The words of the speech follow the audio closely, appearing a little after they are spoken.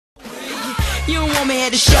You don't want me here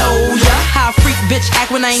to show ya how a freak bitch act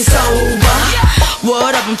when I ain't sober.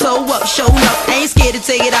 What up, I'm toe up, showing up. I ain't scared to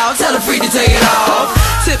take it off, tell a freak to take it off.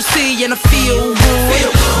 Tipsy and I feel good.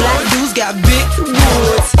 Black dudes got big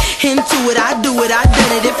woods. Into it, I do it, I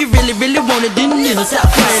done it. If you really, really want it, then you stop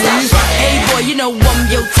running. Hey boy, you know I'm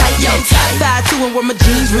yo tight, yo tight. 5'2" and wear my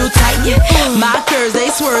jeans real tight, yeah. My curves, they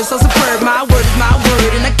swerve so superb. My word is my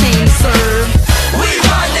word, and I came to serve. We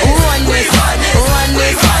run this, run this, run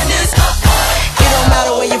this, run this. It don't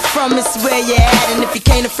matter where you're from, it's where you're at. And if you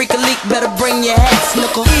can't a freak a leak, better bring your hat,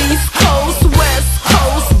 snickle. East Coast, West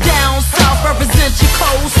Coast, down south, represent your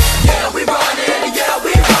coast. Yeah, we run it, yeah,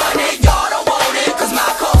 we run it. Y'all don't want it, cause my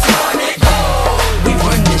coast run it. Oh, we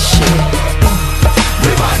run this shit.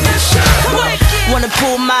 We run this shit. Wanna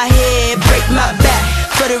pull my head, break my back.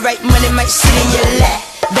 For the right money, might sit in your lap.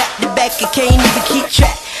 Back to back, you can't even keep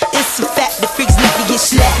track. It's a fact, the freaks like to get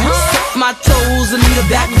slapped. Suck my toes and need a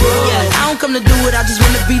back rub. I don't come to do it, I just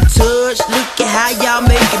wanna be touched. Look at how y'all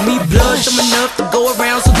making me blush. I'm enough to go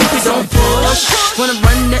around, so groupies don't push. Wanna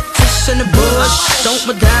run that tush in the bush. Don't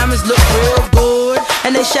my diamonds look real good?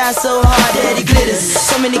 And they shine so hard that it glitters.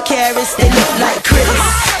 So many carats, they look like critters.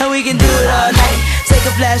 And we can do it all night. Take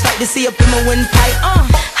a flashlight to see up in my windpipe.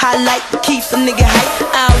 Highlight to keep a nigga hype.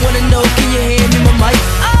 I wanna know, can you hear me, my mic?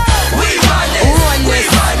 We run this, run this,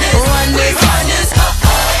 run this, run this, run this.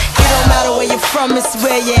 It don't matter where you're from, it's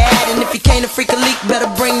where you're at. And if you can't a freak a leak, better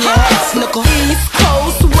bring your hat, snickle. East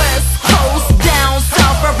Coast, West Coast, down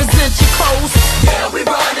south, represent your coast. Yeah, we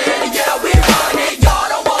run it, yeah, we